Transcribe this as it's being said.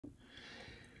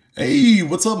Hey,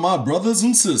 what's up my brothers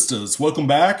and sisters? Welcome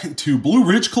back to Blue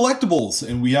Ridge Collectibles,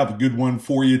 and we have a good one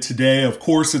for you today. Of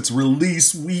course, it's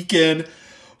release weekend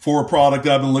for a product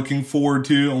I've been looking forward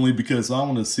to, only because I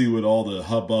want to see what all the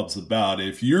hubbub's about.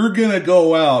 If you're gonna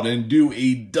go out and do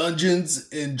a Dungeons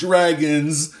and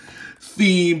Dragons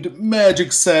themed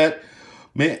magic set,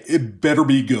 man, it better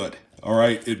be good. All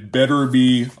right, it better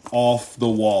be off the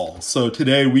wall. So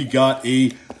today we got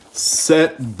a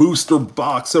set booster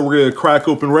box that we're going to crack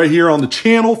open right here on the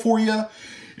channel for you.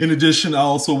 In addition, I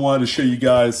also wanted to show you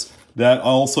guys that I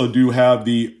also do have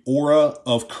the Aura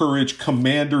of Courage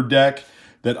Commander deck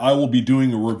that I will be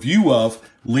doing a review of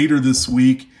later this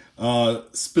week,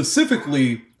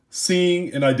 specifically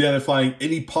seeing and identifying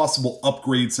any possible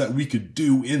upgrades that we could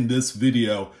do in this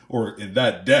video or in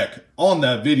that deck on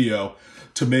that video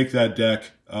to make that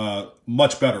deck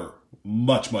much better,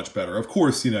 much better. Of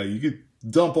course, you know, you could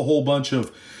dump a whole bunch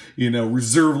of, you know,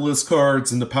 reserve list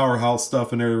cards and the powerhouse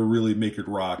stuff in there to really make it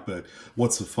rock, but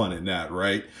what's the fun in that,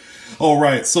 right? All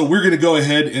right, so we're going to go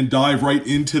ahead and dive right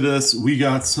into this. We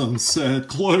got some set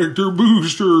collector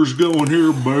boosters going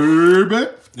here,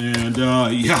 baby. And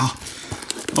yeah,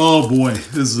 oh boy,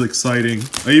 this is exciting.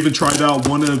 I even tried out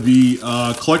one of the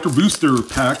collector booster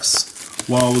packs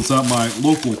while I was at my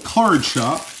local card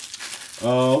shop.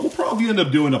 We'll probably end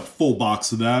up doing a full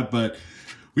box of that, but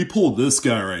we pulled this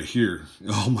guy right here.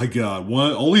 Oh my God,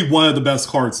 only one of the best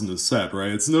cards in this set,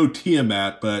 right? It's no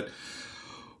Tiamat, but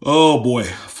oh boy,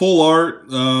 full art,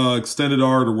 extended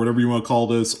art, or whatever you want to call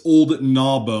this, old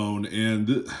Gnawbone.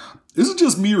 And is it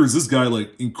just me, or is this guy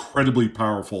like incredibly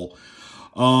powerful?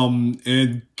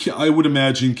 And I would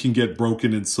imagine can get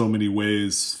broken in so many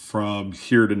ways from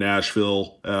here to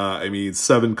Nashville. I mean,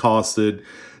 7 costed.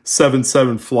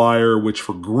 7/7 flyer, which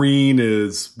for green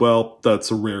is, well, that's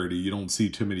a rarity. You don't see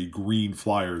too many green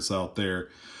flyers out there.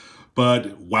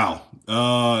 But wow.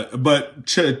 But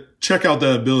check out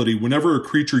that ability. Whenever a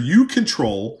creature you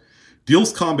control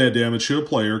deals combat damage to a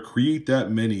player, create that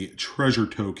many treasure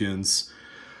tokens.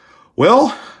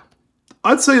 Well,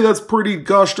 I'd say that's pretty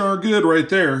gosh darn good right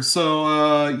there.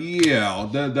 So yeah,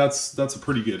 that's a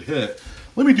pretty good hit.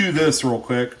 Let me do this real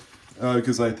quick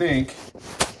because I think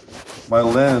my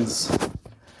lens,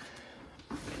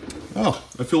 oh,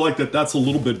 I feel like that's a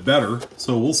little bit better,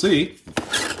 so we'll see.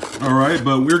 All right,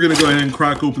 but we're gonna go ahead and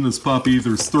crack open this puppy.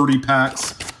 There's 30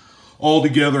 packs all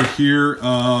together here.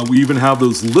 We even have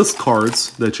those list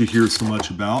cards that you hear so much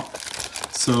about.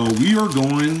 So we are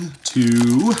going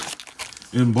to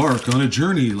embark on a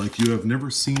journey like you have never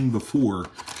seen before.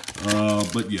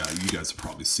 But yeah, you guys have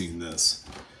probably seen this.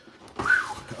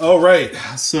 All right,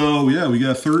 so yeah, we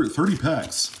got 30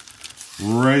 packs.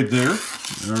 Right there.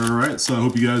 All right, so I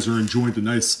hope you guys are enjoying the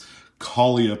nice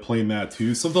Kalia playmat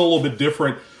too. Something a little bit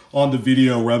different on the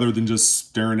video rather than just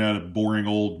staring at a boring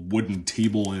old wooden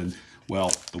table and,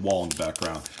 well, the wall in the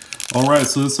background. All right,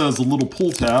 so this has a little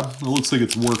pull tab. It looks like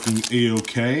it's working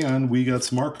a-okay, and we got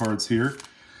some art cards here.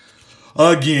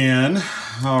 Again,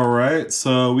 all right,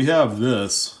 so we have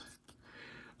this.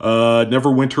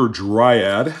 Neverwinter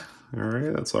Dryad. All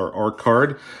right, that's our art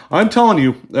card. I'm telling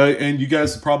you, and you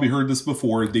guys have probably heard this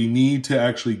before, they need to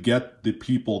actually get the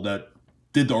people that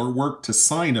did the artwork to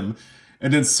sign them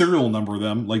and then serial number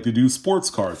them like they do sports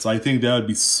cards. I think that would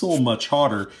be so much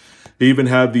hotter. They even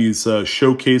have these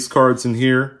showcase cards in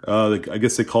here. I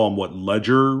guess they call them, what,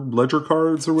 ledger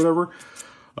cards or whatever.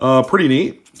 Pretty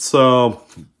neat. So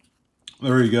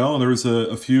there you go. There's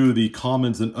a few of the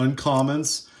commons and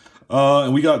uncommons.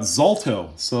 And we got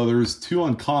Zalto. So there's 2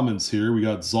 uncommons here. We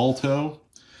got Zalto,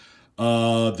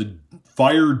 the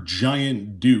Fire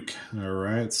Giant Duke. All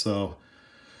right, so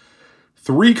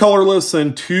 3 colorless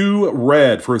and 2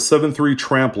 red for a 7/3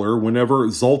 trampler. Whenever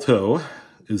Zalto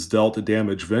is dealt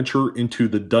damage, venture into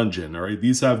the dungeon. All right,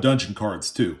 these have dungeon cards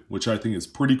too, which I think is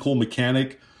pretty cool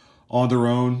mechanic on their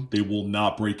own. They will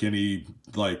not break any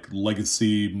like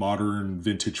legacy, modern,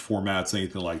 vintage formats,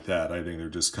 anything like that. I think they're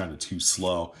just kind of too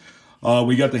slow.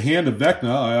 We got the Hand of Vecna.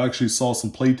 I actually saw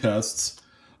some play tests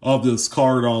of this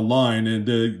card online,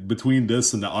 and between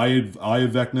this and the Eye of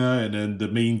Vecna, and then the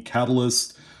main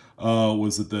catalyst,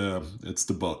 it's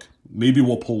the book. Maybe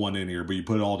we'll pull one in here, but you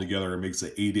put it all together, it makes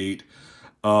an 8/8.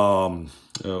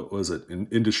 Was it an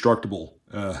indestructible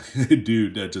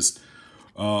dude that just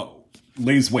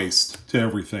lays waste to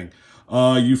everything.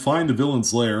 You find the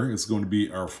villain's lair is going to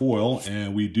be our foil,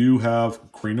 and we do have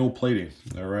cranial plating.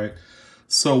 All right.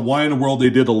 So why in the world they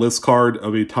did a list card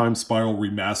of a Time Spiral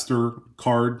Remaster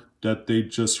card that they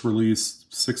just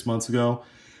released 6 months ago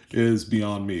is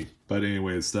beyond me. But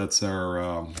anyways, that's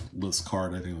our list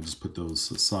card. I think I'll just put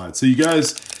those aside. So you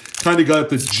guys kind of got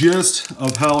the gist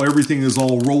of how everything is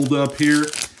all rolled up here.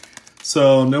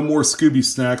 So no more Scooby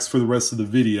snacks for the rest of the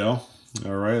video.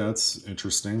 All right, that's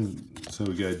interesting. So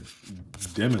we got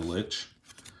Demilich.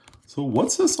 So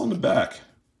what's this on the back?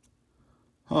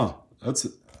 Huh,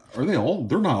 are they all,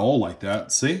 they're not all like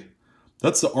that, see?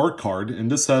 That's the art card,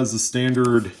 and this has the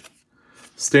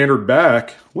standard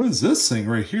back. What is this thing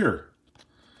right here?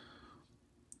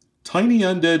 Tiny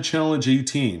Undead Challenge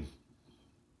 18.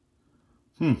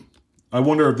 I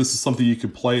wonder if this is something you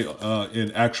could play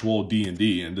in actual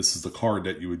D&D, and this is the card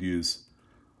that you would use.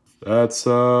 That's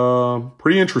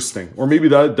pretty interesting. Or maybe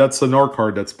that's an art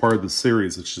card that's part of the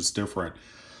series. It's just different.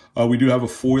 We do have a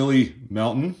foily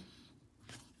mountain.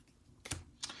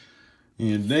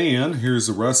 And then here's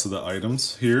the rest of the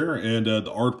items here. And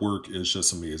the artwork is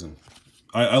just amazing.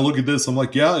 I look at this, I'm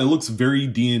like, yeah, it looks very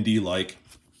D&D-like.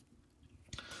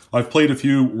 I've played a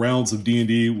few rounds of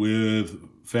D&D with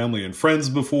family and friends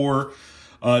before.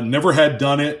 Never had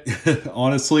done it,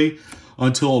 honestly,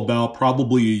 until about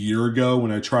probably a year ago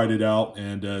when I tried it out,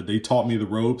 and they taught me the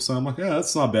ropes. I'm like, yeah,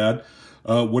 that's not bad.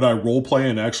 Would I role play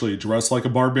and actually dress like a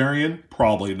barbarian?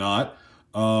 Probably not.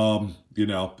 You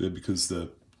know, because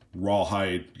the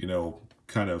rawhide, you know,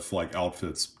 kind of like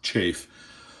outfits chafe.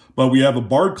 But we have a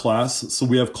bard class, so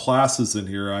we have classes in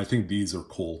here. I think these are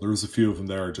cool. There's a few of them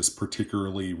that are just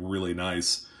particularly really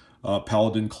nice.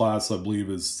 Paladin class, I believe,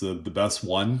 is the best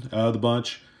one out of the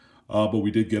bunch. But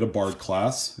we did get a bard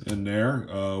class in there.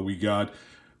 We got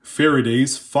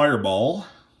Faraday's Fireball.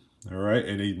 All right,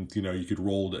 and you know, you could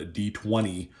roll a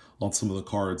d20 on some of the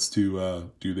cards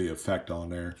to do the effect on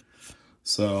there.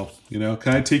 So, you know,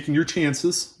 kind of taking your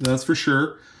chances, that's for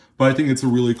sure. But I think it's a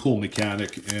really cool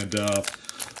mechanic. And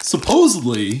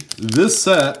supposedly, this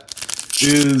set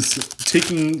is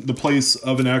taking the place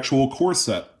of an actual core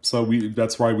set. So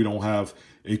that's why we don't have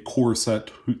a core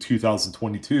set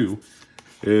 2022,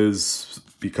 is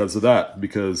because of that.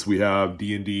 Because we have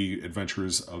D&D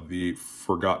Adventures of the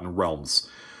Forgotten Realms.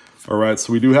 All right,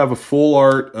 so we do have a full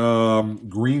art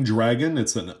green dragon.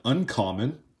 It's an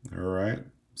uncommon. All right,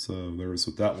 so there's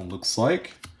what that one looks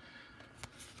like.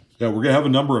 Yeah, we're going to have a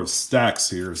number of stacks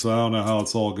here, so I don't know how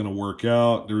it's all going to work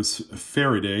out. There's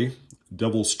Faraday,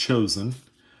 Devil's Chosen,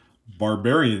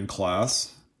 Barbarian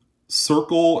class,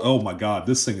 Circle. Oh my god,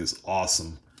 this thing is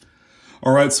awesome.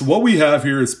 All right, so what we have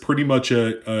here is pretty much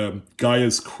a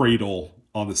Gaia's Cradle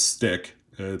on the stick.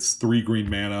 It's 3 green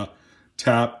mana.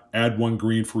 Tap, add 1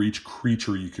 green for each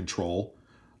creature you control.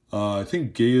 I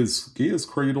think Gaia's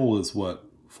Cradle is what?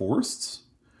 Forests?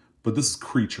 But this is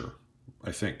creature,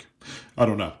 I think. I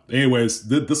don't know. Anyways,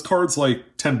 this card's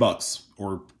like $10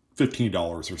 or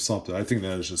 $15 or something. I think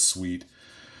that is just sweet.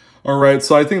 All right,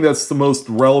 so I think that's the most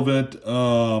relevant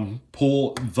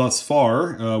pull thus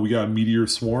far. We got Meteor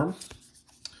Swarm.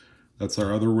 That's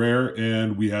our other rare.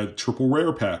 And we had triple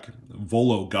rare pack.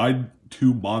 Volo, Guide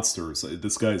to Monsters.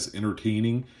 This guy's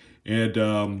entertaining.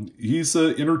 And he's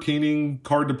an entertaining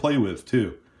card to play with,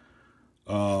 too.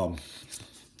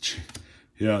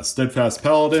 Yeah, Steadfast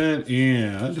Paladin.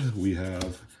 And we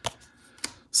have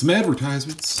some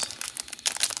advertisements.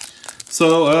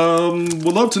 So, would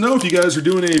love to know if you guys are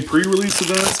doing any pre-release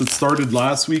events. It started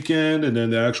last weekend, and then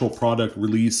the actual product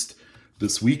released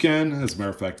this weekend. As a matter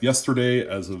of fact, yesterday,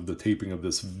 as of the taping of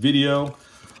this video.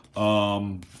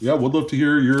 Yeah, would love to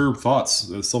hear your thoughts.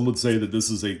 Some would say that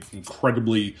this is a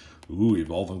incredibly,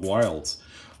 Evolving Wilds,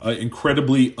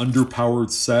 incredibly underpowered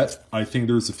set. I think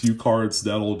there's a few cards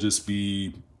that'll just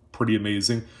be pretty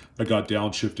amazing. I got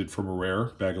downshifted from a rare,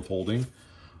 Bag of Holding.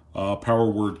 Power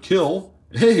Word Kill.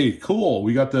 Hey, cool.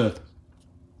 We got the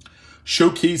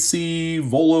Showcasey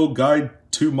Volo Guide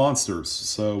to Monsters.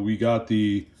 So we got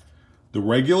the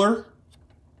regular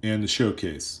and the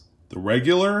showcase. The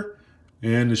regular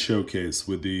and the showcase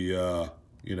with the,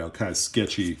 you know, kind of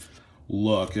sketchy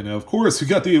look. And of course, we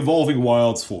got the Evolving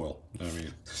Wilds foil. I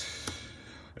mean,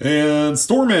 and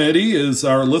Storm Eddy is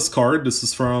our list card. This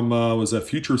is from, was that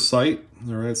Future Sight?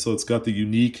 All right, so it's got the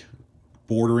unique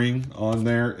bordering on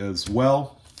there as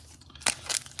well.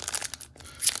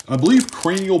 I believe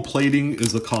Cranial Plating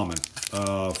is a common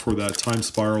for that Time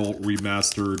Spiral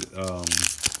Remastered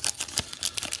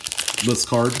list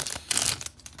card.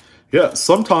 Yeah,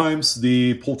 sometimes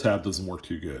the pull tab doesn't work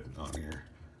too good on here.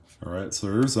 All right, so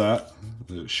there's that.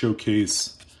 The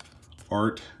showcase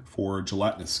art for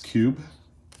Gelatinous Cube.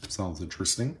 Sounds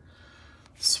interesting.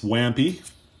 Swampy.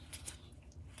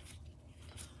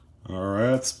 All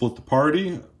right, Split the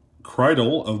Party.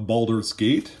 Cridle of Baldur's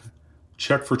Gate.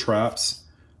 Check for Traps.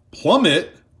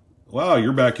 Plummet, wow,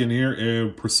 you're back in here.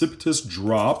 And Precipitous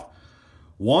Drop.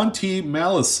 Wanty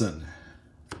Malison.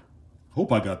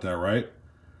 Hope I got that right.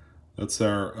 That's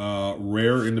our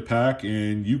rare in the pack.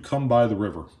 And You Come by the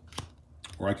River.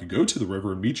 or I could go to the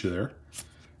river and meet you there.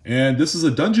 And this is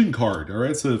a dungeon card. All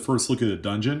right, so first look at a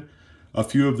dungeon. A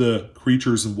few of the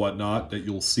creatures and whatnot that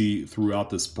you'll see throughout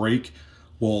this break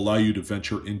will allow you to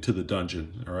venture into the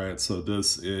dungeon. All right, so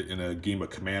this in a game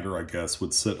of Commander, I guess,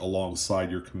 would sit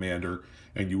alongside your commander,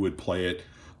 and you would play it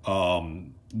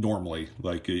normally.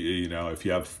 Like, you know, if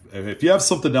you have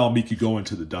something that'll make you go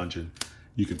into the dungeon,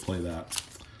 you can play that.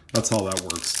 That's how that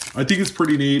works. I think it's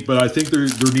pretty neat, but I think there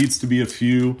needs to be a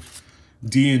few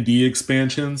D&D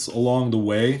expansions along the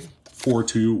way for it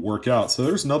to work out. So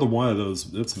there's another one of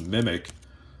those. It's a Mimic.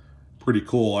 Pretty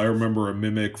cool. I remember a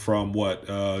Mimic from what?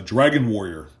 Dragon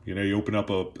Warrior. You know, you open up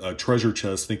a treasure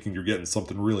chest thinking you're getting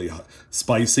something really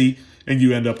spicy, and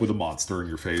you end up with a monster in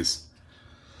your face.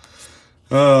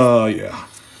 Yeah.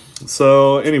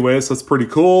 So anyways, that's pretty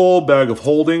cool. Bag of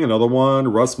Holding, another one.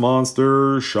 Rust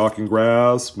Monster, Shocking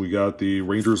Grasp. We got the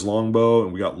Ranger's Longbow,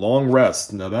 and we got Long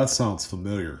Rest. Now that sounds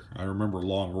familiar. I remember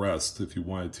Long Rest if you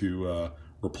wanted to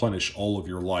replenish all of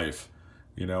your life.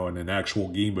 You know, in an actual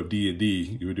game of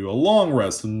D&D, you would do a long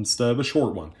rest instead of a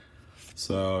short one.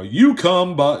 So you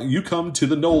come to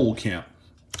the Knoll Camp.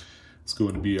 It's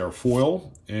going to be our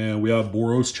foil. And we have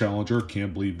Boros Challenger.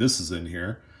 Can't believe this is in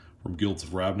here. From Guilds of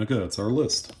Ravnica. That's our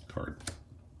list card.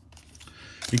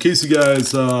 In case you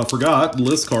guys forgot,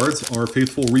 list cards are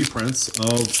faithful reprints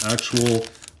of actual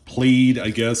played,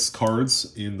 I guess,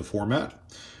 cards in the format.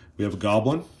 We have a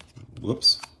Goblin.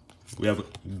 Whoops. We have a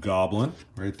Goblin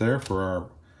right there for our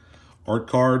art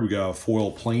card. We got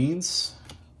Foil Plains.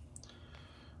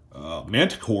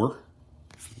 Manticore.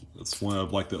 That's one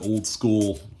of like the old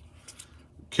school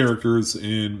characters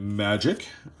in Magic.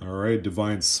 All right,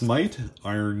 Divine Smite,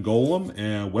 Iron Golem,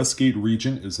 and Westgate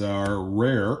Regent is our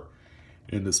rare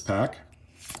in this pack.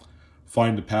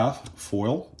 Find the Path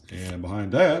foil, and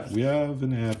behind that we have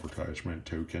an advertisement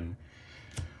token.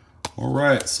 All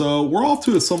right, so we're off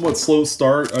to a somewhat slow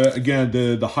start. Again,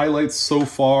 the highlights so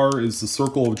far is the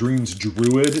Circle of Dreams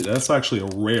Druid. That's actually a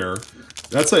rare.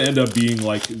 That's gonna end up being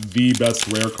like the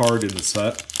best rare card in the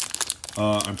set.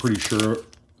 I'm pretty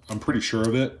sure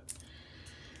of it.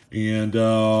 And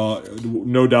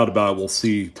no doubt about it, we'll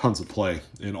see tons of play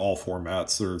in all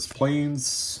formats. There's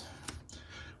Plains.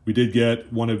 We did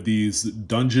get one of these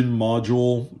Dungeon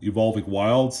Module Evolving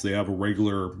Wilds. They have a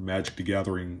regular Magic the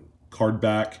Gathering card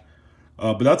back.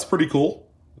 But that's pretty cool.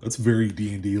 That's very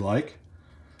D&D-like.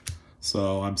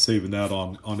 So I'm saving that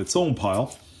on its own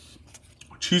pile.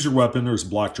 Choose your weapon. There's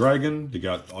Black Dragon. You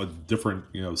got a different,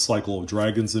 cycle of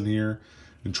dragons in here.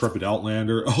 Intrepid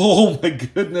Outlander. Oh my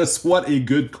goodness, what a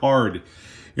good card.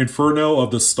 Inferno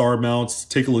of the Star Mounts.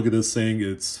 Take a look at this thing.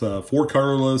 It's 4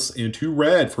 colorless and 2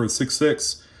 red for a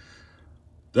 6/6.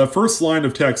 That first line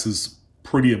of text is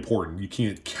pretty important. You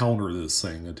can't counter this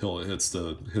thing until it hits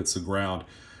the ground.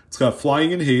 It's got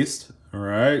Flying and Haste, all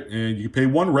right, and you pay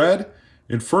 1 red.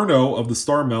 Inferno of the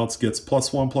Star Mounts gets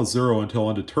 +1/+0 until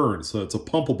end of turn. So it's a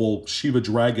pumpable Shiva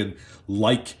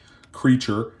Dragon-like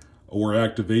creature or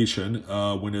activation.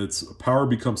 When its power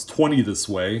becomes 20 this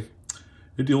way,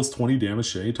 it deals 20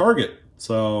 damage to any target.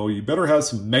 So you better have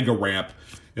some Mega Ramp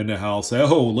in the house.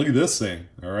 Oh, look at this thing.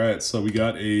 All right, so we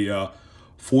got a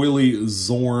Foily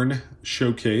Zorn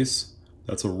Showcase.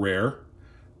 That's a rare.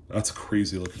 That's a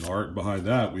crazy looking art. Behind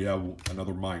that, we have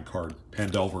another Mind card.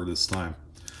 Pandelver this time.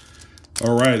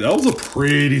 All right, that was a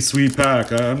pretty sweet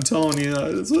pack. I'm telling you,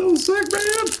 it's a little sick,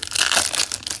 man.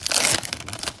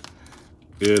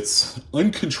 It's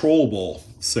uncontrollable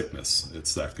sickness.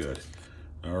 It's that good.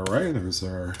 All right, there's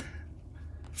our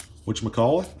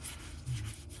whatchamacallit.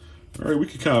 All right, we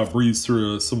could kind of breeze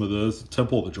through some of the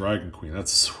Temple of the Dragon Queen.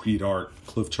 That's sweet art.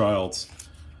 Cliff Childs.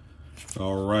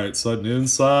 All right, sudden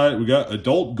inside, we got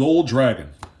Adult Gold Dragon.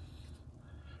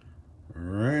 All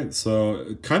right,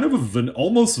 so kind of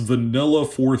almost vanilla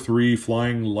 4/3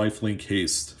 flying lifelink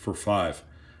haste for 5.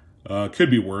 Could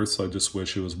be worse. I just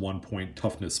wish it was 1 point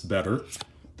toughness better.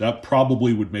 That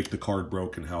probably would make the card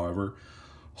broken, however.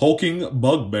 Hulking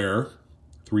Bugbear,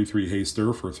 3/3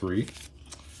 haster for 3.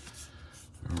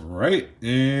 All right,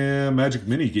 and Magic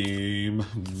Minigame,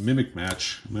 Mimic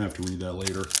Match. I'm gonna have to read that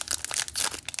later.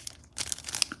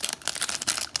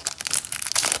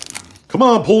 Come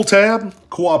on, pull tab.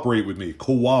 Cooperate with me.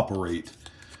 Cooperate.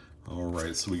 All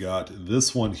right, so we got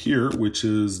this one here, which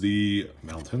is the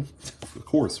mountain. Of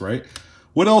course, right?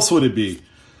 What else would it be?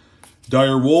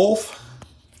 Dire Wolf.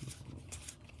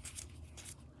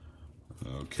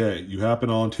 Okay, you happen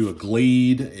onto a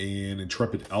Glade, an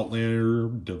Intrepid Outlander,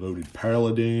 Devoted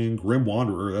Paladin, Grim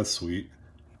Wanderer. That's sweet.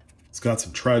 It's got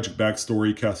some tragic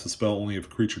backstory. Cast a spell only if a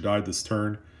creature died this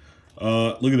turn.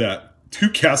 Look at that. 2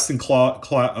 casting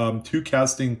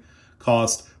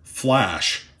cost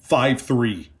Flash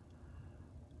 5/3.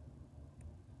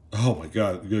 Oh my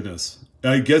goodness.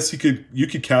 I guess you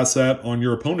could cast that on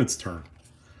your opponent's turn.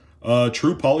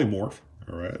 True polymorph.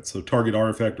 All right, so target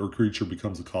artifact or creature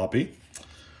becomes a copy.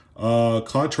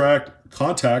 Contact.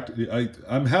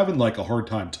 I'm having like a hard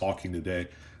time talking today.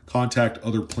 Contact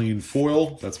other plane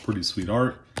foil. That's pretty sweet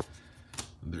art.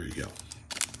 There you go.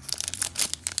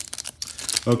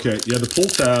 Okay, yeah, the pull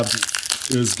tab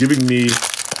is giving me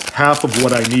half of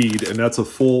what I need, and that's a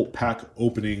full pack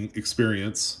opening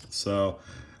experience. So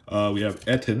we have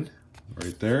Etten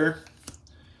right there.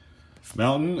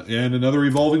 Mountain and another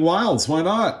Evolving Wilds. Why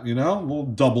not? You know, we'll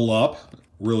double up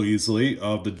real easily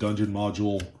of the Dungeon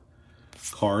Module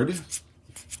card,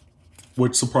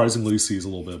 which surprisingly sees a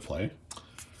little bit of play.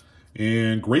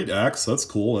 And Great Axe, that's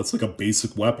cool. That's like a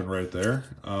basic weapon right there.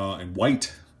 And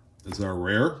white is our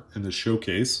rare in the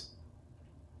showcase.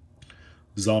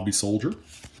 Zombie Soldier.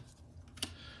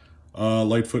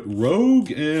 Lightfoot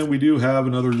Rogue, and we do have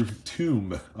another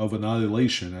Tomb of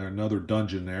Annihilation, another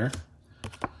dungeon there.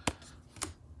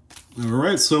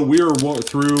 Alright, so we are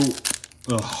through...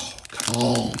 Oh, come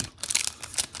on.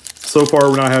 So far,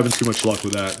 we're not having too much luck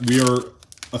with that. We are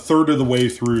a third of the way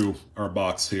through our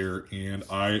box here, and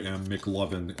I am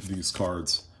McLovin these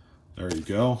cards. There you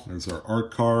go. There's our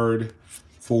art card,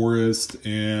 Forest,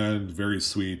 and very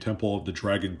sweet Temple of the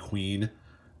Dragon Queen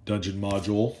dungeon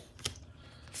module.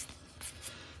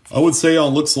 I would say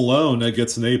on looks alone, that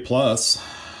gets an A+.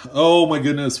 Oh my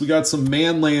goodness, we got some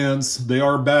Manlands. They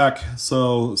are back.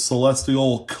 So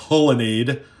Celestial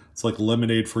Colonnade. It's like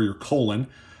lemonade for your colon.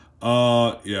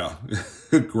 Yeah,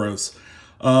 gross.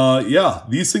 Yeah,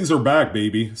 these things are back,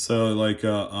 baby. So like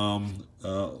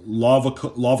Lava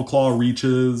Claw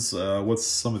Reaches. What's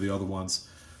some of the other ones?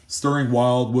 Stirring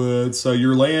Wildwood. So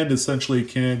your land essentially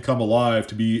can come alive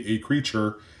to be a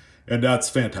creature, and that's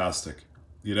fantastic.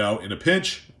 You know, in a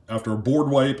pinch, after a board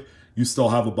wipe, you still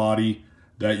have a body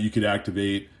that you could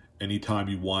activate anytime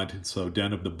you want. So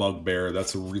Den of the Bugbear,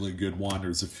 that's a really good one.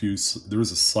 There's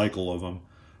a cycle of them.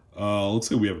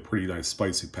 Looks like we have a pretty nice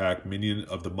spicy pack. Minion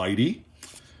of the Mighty.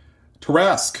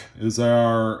 Tarask is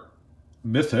our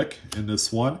mythic in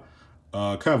this one.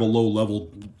 Kind of a low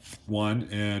level one.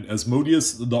 And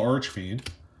Asmodeus the Archfiend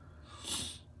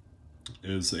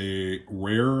is a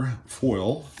rare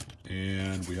foil.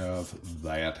 And we have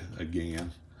that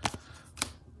again.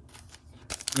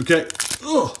 Okay.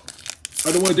 Ugh.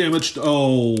 I don't want to damage...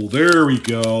 Oh, there we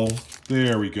go.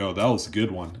 There we go. That was a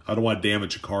good one. I don't want to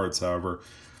damage the cards, however.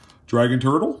 Dragon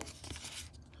Turtle.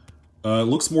 It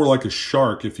looks more like a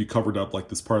shark if you covered up like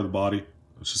this part of the body.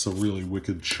 It's just a really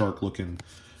wicked shark-looking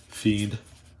fiend.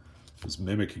 There's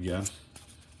Mimic again.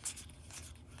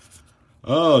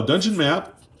 Oh, dungeon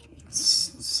map.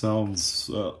 Sounds...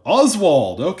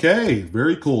 Oswald! Okay,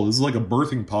 very cool. This is like a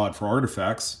birthing pod for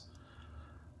artifacts.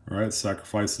 Alright,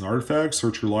 sacrifice an artifact.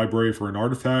 Search your library for an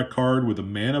artifact card with a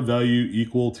mana value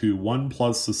equal to 1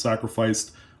 plus the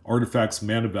sacrificed artifact's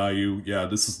mana value. Yeah,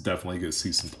 this is definitely going to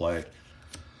see some play.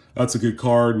 That's a good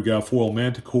card. We got Foil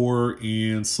Manticore,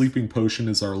 and Sleeping Potion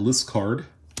is our list card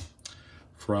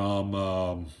from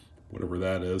whatever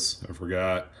that is. I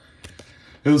forgot.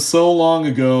 It was so long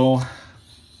ago.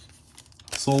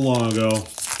 So long ago.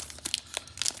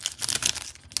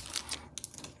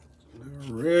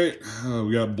 Alright,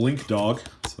 we got Blink Dog.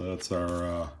 So that's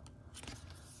our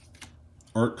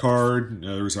art card.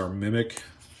 There's our Mimic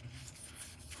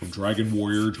from Dragon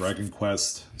Warrior, Dragon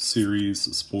Quest series,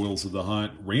 Spoils of the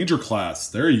Hunt. Ranger class,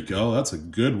 there you go. That's a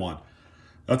good one.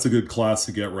 That's a good class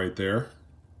to get right there.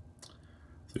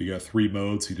 So you got 3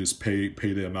 modes. You just pay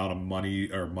the amount of money,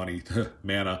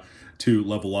 mana to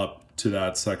level up to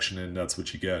that section, and that's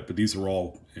what you get. But these are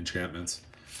all enchantments.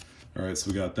 All right,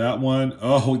 so we got that one.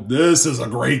 Oh, this is a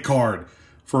great card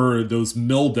for those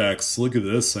mill decks. Look at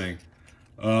this thing.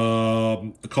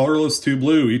 Colorless 2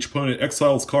 blue. Each opponent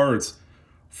exiles cards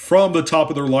from the top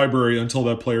of their library until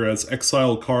that player has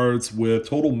exiled cards with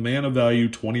total mana value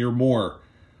 20 or more.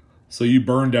 So you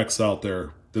burn decks out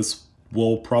there. This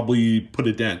will probably put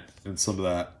a dent in some of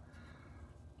that.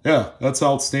 Yeah, that's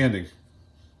outstanding.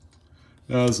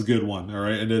 That was a good one. All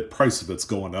right, and the price of it's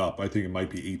going up. I think it might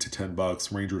be $8 to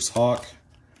 $10. Ranger's Hawk.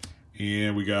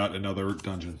 And we got another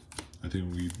dungeon. I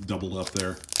think we doubled up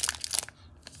there.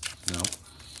 No.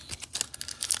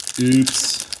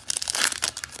 Oops.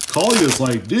 Kalia's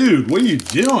like, dude, what are you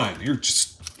doing?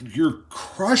 You're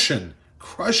crushing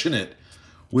it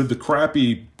with the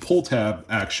crappy pull tab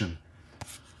action.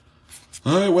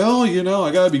 All right, well, you know,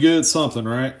 I gotta be good at something,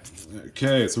 right?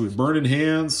 Okay, so we have Burning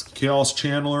Hands, Chaos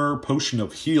Channeler, Potion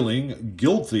of Healing,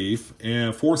 Guild Thief,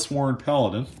 and Forsworn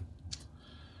Paladin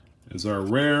is our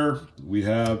rare. We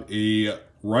have a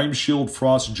Rhyme Shield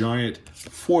Frost Giant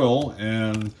foil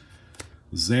and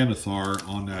Xanathar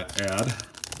on that ad.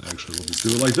 Actually, we'll just do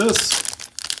it like this.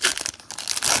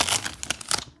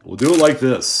 We'll do it like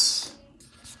this.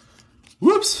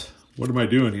 Whoops. What am I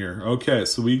doing here? Okay,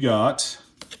 so we got...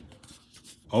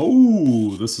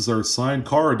 Oh, this is our signed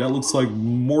card. That looks like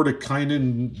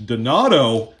Mordekainen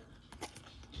Donato.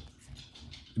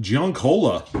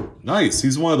 Giancola. Nice.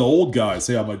 He's one of the old guys.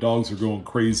 Yeah, my dogs are going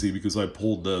crazy because I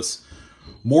pulled this.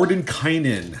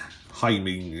 Mordekainen. I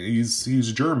mean,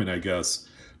 he's German, I guess.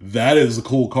 That is a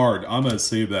cool card. I'm going to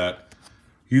save that.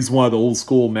 He's one of the old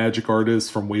school Magic artists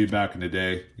from way back in the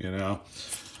day, you know.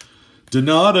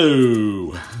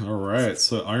 Donato. All right,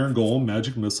 so Iron Golem,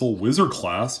 Magic Missile, Wizard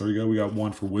class. There you go. We got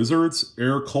one for Wizards.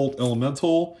 Air Cult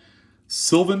Elemental,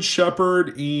 Sylvan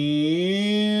Shepherd,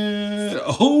 and...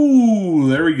 Oh,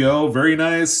 there we go. Very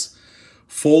nice.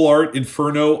 Full art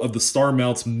Inferno of the Star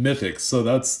Mounts Mythic. So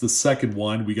that's the second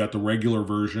one. We got the regular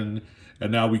version,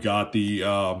 and now we got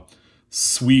the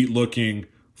sweet-looking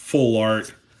full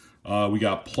art. We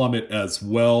got Plummet as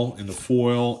well in the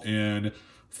foil, and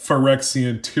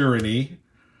Phyrexian Tyranny.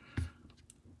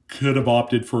 Could have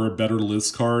opted for a better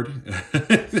list card.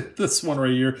 This one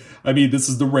right here. I mean, this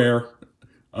is the rare.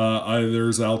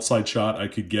 There's an outside shot. I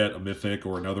could get a mythic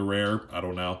or another rare. I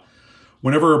don't know.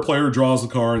 Whenever a player draws a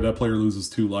card, that player loses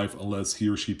 2 life unless he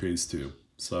or she pays 2.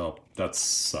 So that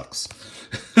sucks.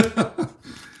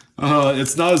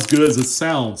 It's not as good as it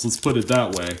sounds. Let's put it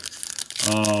that way.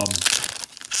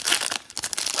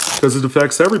 Because it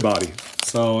affects everybody.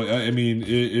 So, I mean,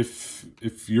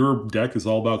 if your deck is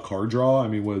all about card draw, I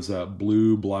mean, what is that?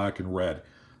 Blue, black, and red.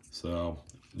 So,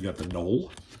 you got the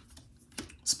Knoll.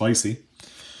 Spicy.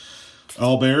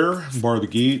 Owlbear, Bar the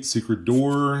Gate, Secret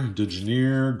Door,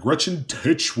 Degeneer, Gretchen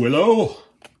Titchwillow,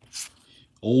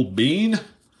 Old Bean,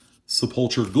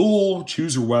 Sepulture Ghoul,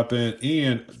 Choose Your Weapon,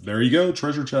 and there you go,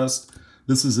 Treasure Chest.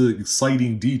 This is an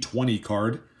exciting D20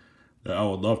 card that I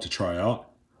would love to try out.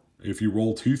 If you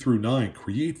roll 2 through 9,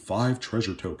 create 5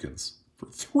 treasure tokens for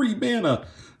 3 mana.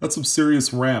 That's some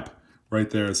serious ramp right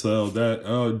there. So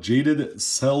that Jaded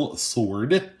Cell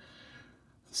Sword.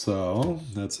 So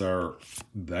that's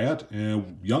that.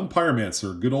 And Young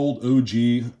Pyromancer, good old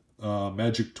OG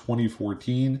Magic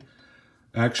 2014.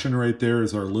 Action right there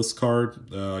is our list card.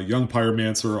 Young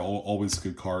Pyromancer, always a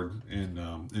good card in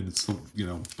it's, you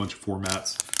know, a bunch of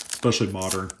formats, especially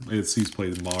modern. He's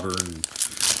played in modern and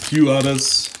few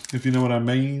others, if you know what I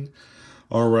mean.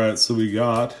 All right, so we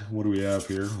got, what do we have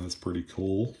here? That's pretty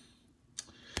cool.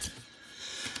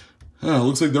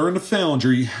 Looks like they're in the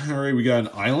Foundry. All right, we got an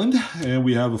island, and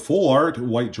we have a full art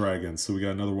white dragon. So we got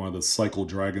another one of the cycle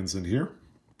dragons in here.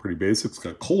 Pretty basic. It's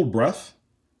got Cold Breath.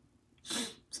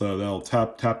 So that'll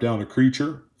tap down a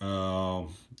creature.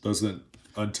 Doesn't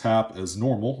untap as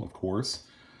normal, of course.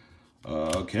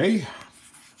 Okay.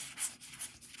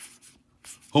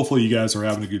 Hopefully you guys are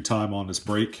having a good time on this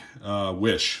break.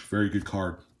 Wish, very good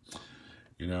card.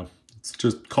 You know, it's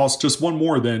just costs just 1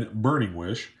 more than Burning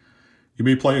Wish. You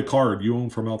may play a card you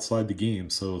own from outside the game.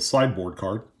 So a sideboard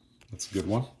card, that's a good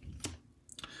one.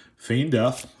 Feign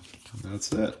Death,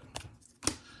 that's it.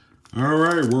 All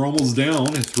right, we're almost down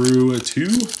through 2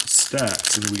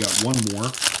 stacks, and we got 1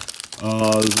 more.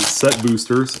 The set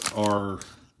boosters are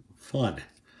fun.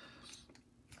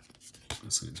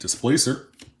 Displacer,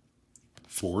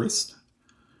 Forest,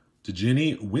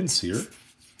 Djinni Windseer,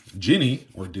 Ginny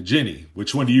or Djinni,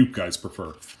 which one do you guys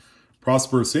prefer?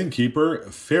 Prosperous Innkeeper,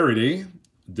 Faraday,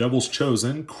 Devil's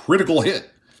Chosen, Critical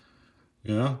Hit.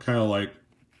 You know, kind of like,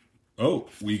 oh,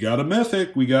 we got a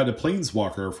Mythic, we got a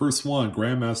Planeswalker, first one,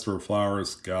 Grandmaster of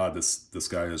Flowers. God, this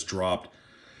guy has dropped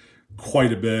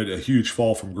quite a bit, a huge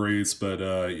fall from grace, but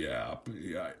yeah,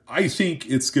 I think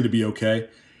it's going to be okay.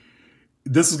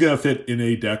 This is going to fit in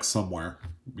a deck somewhere,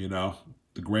 you know.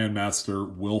 The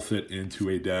Grandmaster will fit into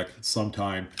a deck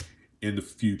sometime in the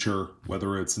future,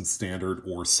 whether it's in Standard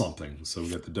or something. So we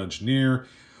got the Dungeoneer,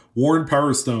 Warren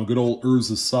Powerstone, good old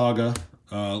Urza Saga,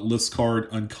 list card,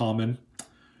 uncommon.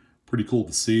 Pretty cool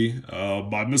to see,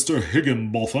 by Mr.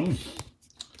 Higginbotham.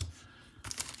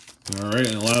 All right,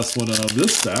 and the last one of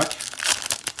this stack.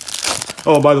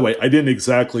 Oh, by the way, I didn't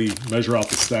exactly measure out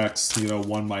the stacks. You know,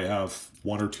 one might have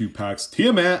 1 or 2 packs.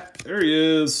 Tiamat, there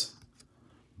he is.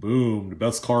 Boom, the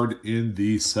best card in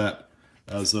the set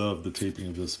as of the taping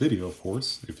of this video, of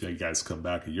course. If you guys come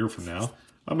back a year from now,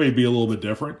 I may be a little bit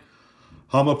different.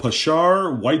 Hama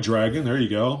Pashar, White Dragon, there you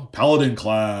go. Paladin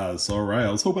class, all right.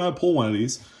 I was hoping I'd pull one of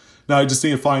these. Now I just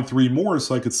need to find 3 more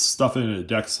so I could stuff it in a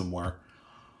deck somewhere.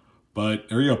 But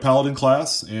there you go, Paladin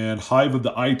class and Hive of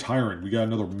the Eye Tyrant. We got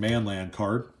another Manland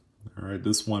card. All right,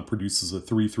 this one produces a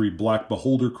 3/3 black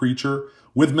beholder creature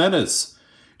with menace.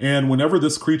 And whenever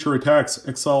this creature attacks,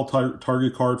 exile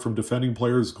target card from defending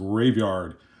player's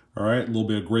graveyard. All right, a little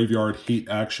bit of graveyard hate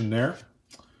action there.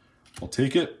 I'll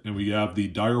take it. And we have the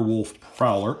Direwolf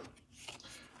Prowler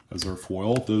as our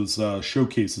foil. Those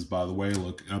showcases, by the way,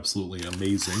 look absolutely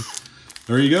amazing.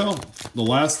 There you go. The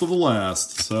last of the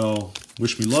last. So,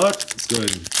 wish me luck. Let's go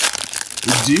ahead and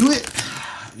do it.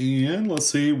 And let's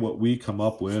see what we come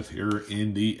up with here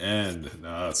in the end.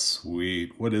 Ah,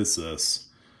 sweet. What is this?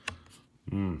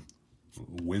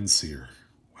 Windseer.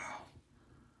 Wow.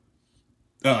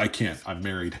 Oh, I can't. I'm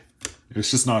married.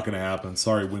 It's just not going to happen.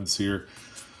 Sorry, Windseer.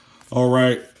 All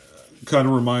right. Kind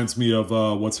of reminds me of,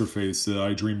 what's-her-face?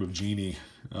 I Dream of Jeannie.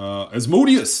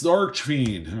 Asmodeus, the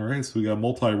Archfiend. All right, so we got a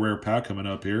multi-rare pack coming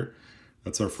up here.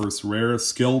 That's our first rare.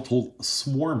 Skeletal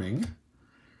Swarming.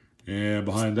 And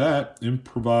behind that,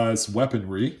 Improvised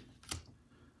Weaponry.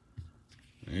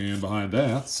 And behind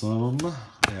that, some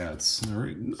ads. All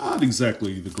right, not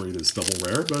exactly the greatest double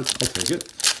rare, but I'll take it.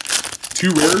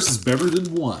 2 rares is better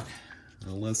than 1.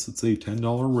 Unless it's a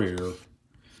 $10 rare.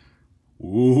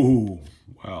 Ooh,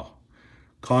 wow.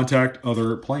 Contact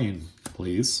other plane,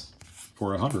 please.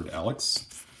 For 100, Alex.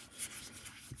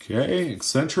 Okay,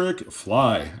 Eccentric,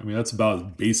 Fly. I mean, that's about as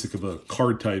basic of a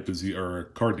card type as you, or a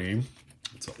card name.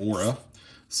 It's an Aura.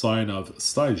 Sign of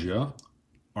Stygia.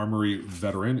 Armory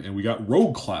Veteran. And we got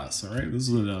Rogue Class. All right, this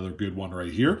is another good one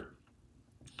right here.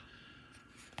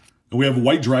 And we have a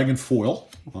White Dragon Foil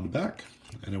on the back.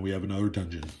 And then we have another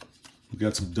dungeon. We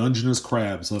got some Dungeness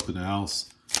crabs up in the house.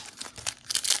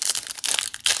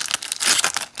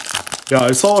 Yeah,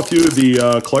 I saw a few of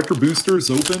the collector boosters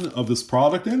open of this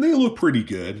product, and they look pretty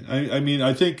good. I mean,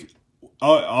 I think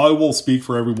I will speak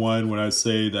for everyone when I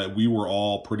say that we were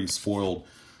all pretty spoiled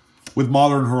with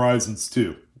Modern Horizons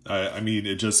 2. I mean,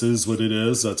 it just is what it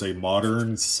is. That's a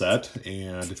modern set,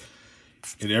 and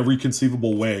in every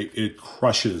conceivable way, it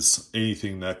crushes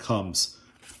anything that comes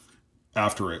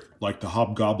after it, like the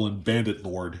Hobgoblin Bandit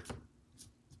Lord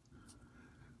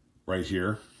right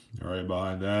here. All right,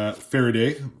 behind that,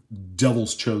 Faraday,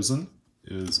 Devil's Chosen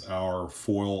is our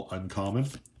foil uncommon,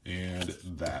 and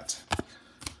that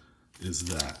is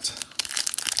that.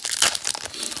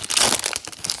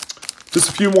 Just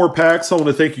a few more packs. I want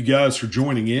to thank you guys for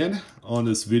joining in on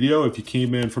this video. If you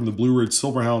came in from the Blue Ridge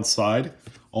Silverhound side,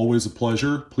 always a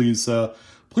pleasure. Please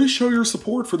show your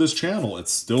support for this channel.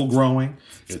 It's still growing.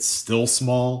 It's still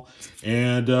small,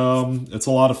 and it's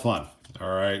a lot of fun.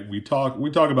 All right, we talk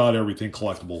about everything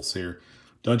collectibles here.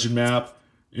 Dungeon map,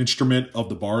 Instrument of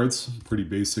the Bards, pretty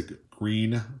basic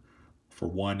green. For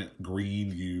 1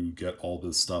 green, you get all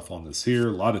this stuff on this here.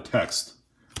 A lot of text.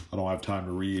 I don't have time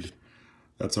to read.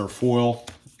 That's our foil,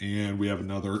 and we have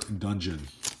another dungeon.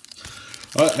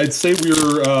 I'd say we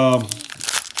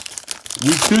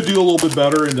could do a little bit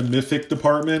better in the Mythic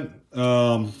department.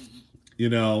 You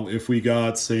know, if we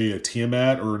got, say, a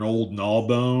Tiamat or an old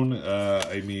Gnawbone,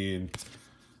 I mean,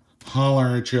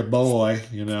 holler at your boy,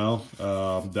 you know.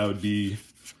 That would be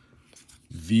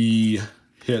the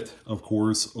hit, of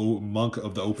course. Monk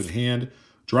of the Open Hand.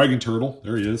 Dragon Turtle,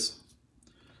 there he is.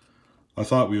 I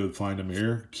thought we would find him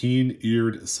here.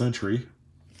 Keen-Eared Sentry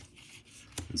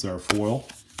is our foil.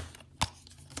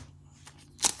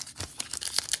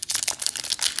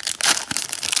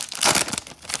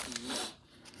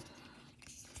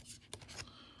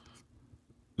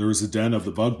 There's a Den of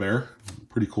the Bugbear.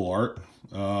 Pretty cool art.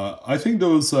 I think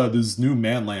those new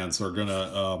Manlands are going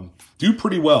to do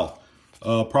pretty well.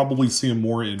 Probably see them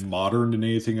more in Modern than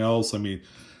anything else. I mean,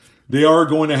 they are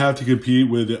going to have to compete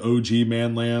with the OG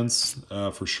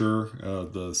Manlands for sure.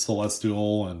 The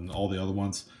Celestial and all the other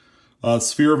ones.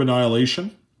 Sphere of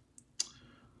Annihilation.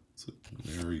 So,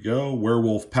 there we go.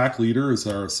 Werewolf Pack Leader is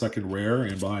our second rare.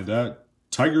 And behind that,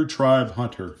 Tiger Tribe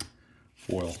Hunter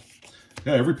foil.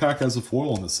 Yeah, every pack has a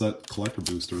foil in the set collector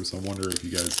boosters. I wonder if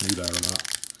you guys knew that or not.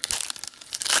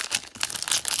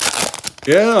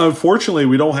 Yeah, unfortunately,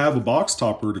 we don't have a box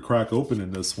topper to crack open in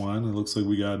this one. It looks like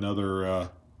we got another,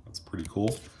 that's pretty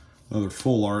cool. Another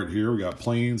full art here. We got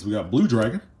plains, we got Blue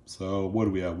Dragon. So what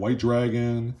do we have? White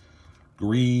Dragon,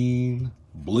 green,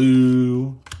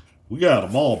 blue. We got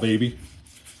them all, baby.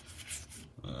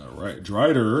 All right,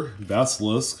 Drider,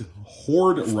 Basilisk,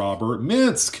 Horde Robber,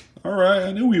 Minsk. All right,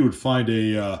 I knew we would find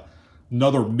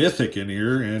another Mythic in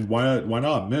here, and why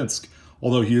not Minsk?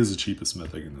 Although he is the cheapest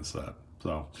Mythic in this set.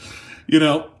 So, you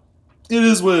know, it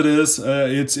is what it is.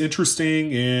 It's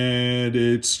interesting, and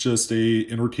it's just a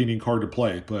entertaining card to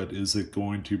play. But is it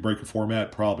going to break a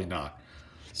format? Probably not.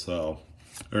 So,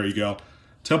 there you go.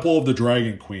 Temple of the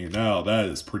Dragon Queen. Now, that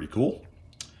is pretty cool.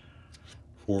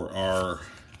 For our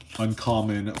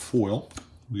uncommon foil.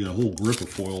 We got a whole grip of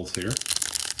foils here.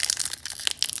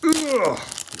 Ugh,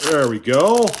 there we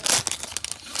go.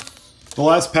 The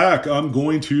last pack, I'm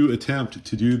going to attempt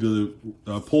to do the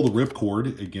pull the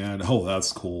ripcord again. Oh,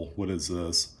 that's cool. What is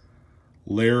this?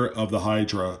 Lair of the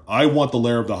Hydra. I want the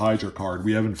Lair of the Hydra card.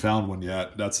 We haven't found one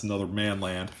yet. That's another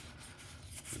Manland.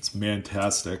 It's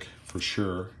fantastic for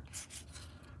sure.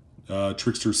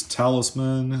 Trickster's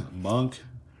Talisman, Monk,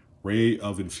 Ray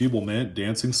of Enfeeblement,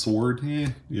 Dancing Sword,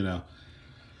 you know.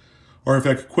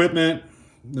 Artifact Equipment,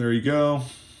 there you go.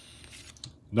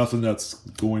 Nothing that's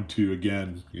going to,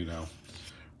 again, you know.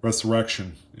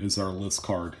 Resurrection is our list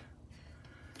card.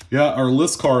 Yeah, our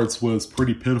list cards was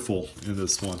pretty pitiful in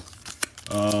this one.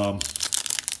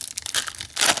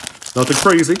 Nothing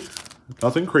crazy.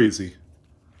 Nothing crazy.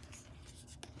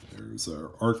 There's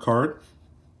our art card.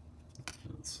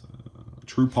 It's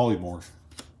True Polymorph.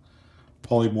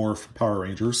 Polymorph Power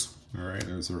Rangers. All right,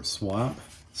 there's our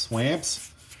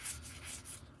Swamps.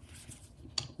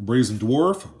 Brazen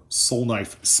Dwarf, Soul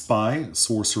Knife Spy,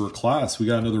 Sorcerer class. We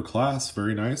got another class.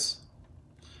 Very nice.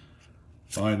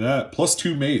 Behind that,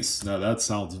 +2 Mace. Now that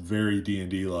sounds very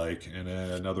D&D-like. And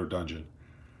then another dungeon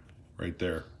right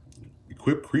there.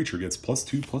 Equipped creature gets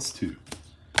 +2/+2.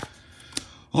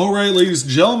 All right, ladies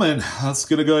and gentlemen, that's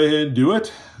going to go ahead and do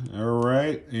it. All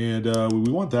right, and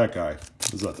we want that guy.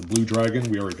 Is that the Blue Dragon?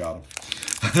 We already got him.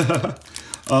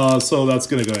 So that's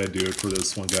going to go ahead and do it for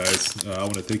this one, guys. I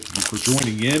want to thank you for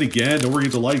joining in again. Don't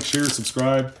forget to like, share,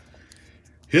 subscribe.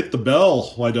 Hit the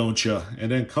bell, why don't you?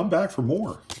 And then come back for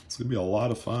more. It's going to be a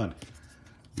lot of fun.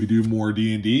 We do more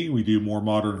D&D. We do more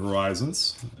Modern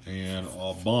Horizons. And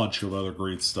a bunch of other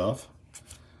great stuff.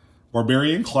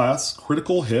 Barbarian class,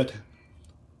 critical hit.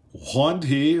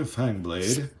 Huanti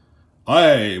Fangblade.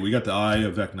 Aye, we got the Eye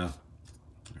of Vecna.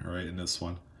 All right, in this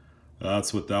one.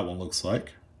 That's what that one looks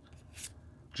like.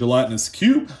 Gelatinous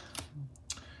Cube.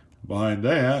 Behind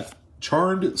that,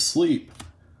 Charmed Sleep.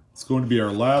 It's going to be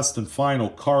our last and final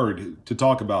card to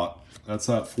talk about. That's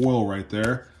that foil right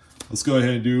there. Let's go ahead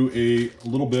and do a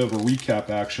little bit of a recap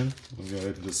action. We'll go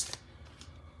ahead and just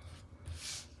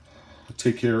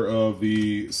take care of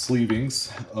the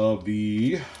sleevings of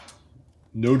the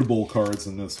notable cards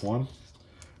in this one.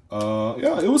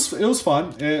 Yeah, it was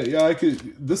fun. Yeah, I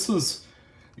could. This is.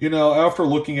 You know, after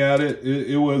looking at it,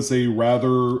 it was a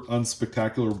rather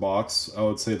unspectacular box. I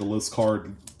would say the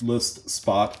list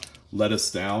spot let us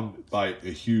down by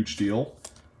a huge deal.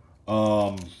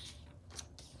 But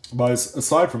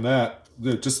aside from that,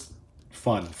 just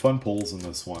fun pulls in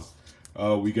this one.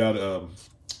 We got, I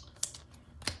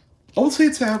would say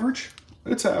it's average.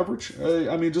 It's average.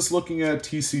 I mean, just looking at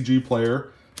TCG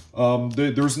Player,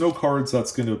 there's no cards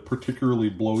that's going to particularly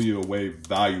blow you away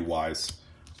value-wise.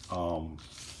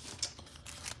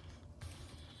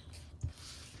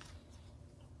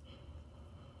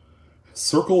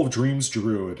 Circle of Dreams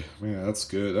Druid. Man, that's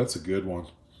good. That's a good one.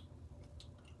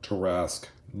 Tarask.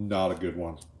 Not a good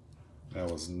one.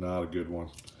 That was not a good one.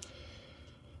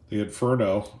 The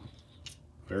Inferno.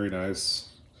 Very nice.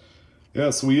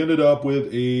 Yeah, so we ended up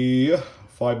with a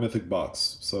 5 mythic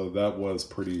box. So that was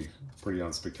pretty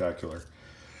unspectacular.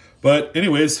 But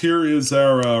anyways, here is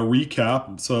our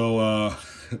recap. So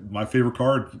my favorite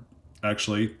card,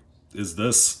 actually, is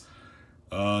this.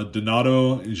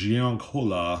 Donato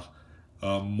Giancola.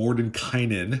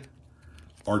 Mordenkainen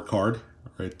art card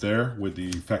right there with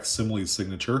the facsimile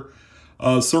signature.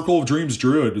 Circle of Dreams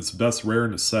Druid, it's best rare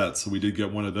in the set, so we did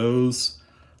get one of those.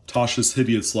 Tasha's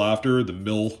Hideous Laughter, the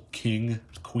Mill King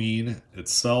Queen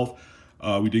itself.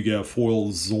 We did get a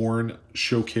foil Zorn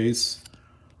Showcase.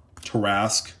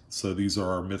 Tarask, so these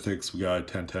are our mythics. We got a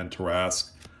 10/10 Tarask.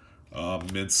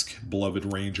 Minsk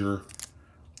Beloved Ranger.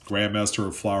 Grandmaster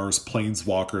of Flowers,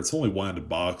 Planeswalker. It's only one in the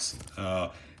box.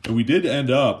 And we did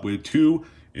end up with 2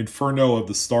 Inferno of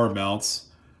the Star Mounts.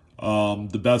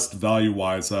 The best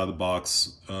value-wise out of the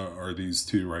box are these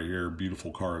 2 right here.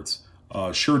 Beautiful cards.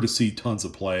 Sure to see tons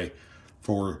of play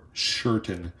for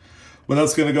certain. But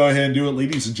that's going to go ahead and do it,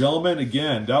 ladies and gentlemen.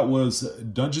 Again, that was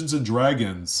Dungeons &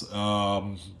 Dragons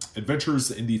Adventures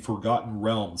in the Forgotten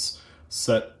Realms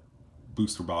set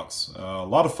booster box. A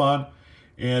lot of fun.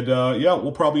 And yeah,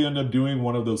 we'll probably end up doing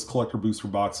one of those collector booster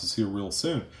boxes here real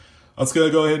soon. Let's go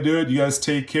ahead and do it. You guys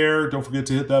take care. Don't forget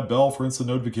to hit that bell for instant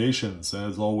notifications.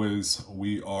 As always,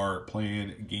 we are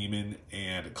playing, gaming,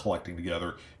 and collecting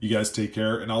together. You guys take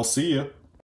care, and I'll see you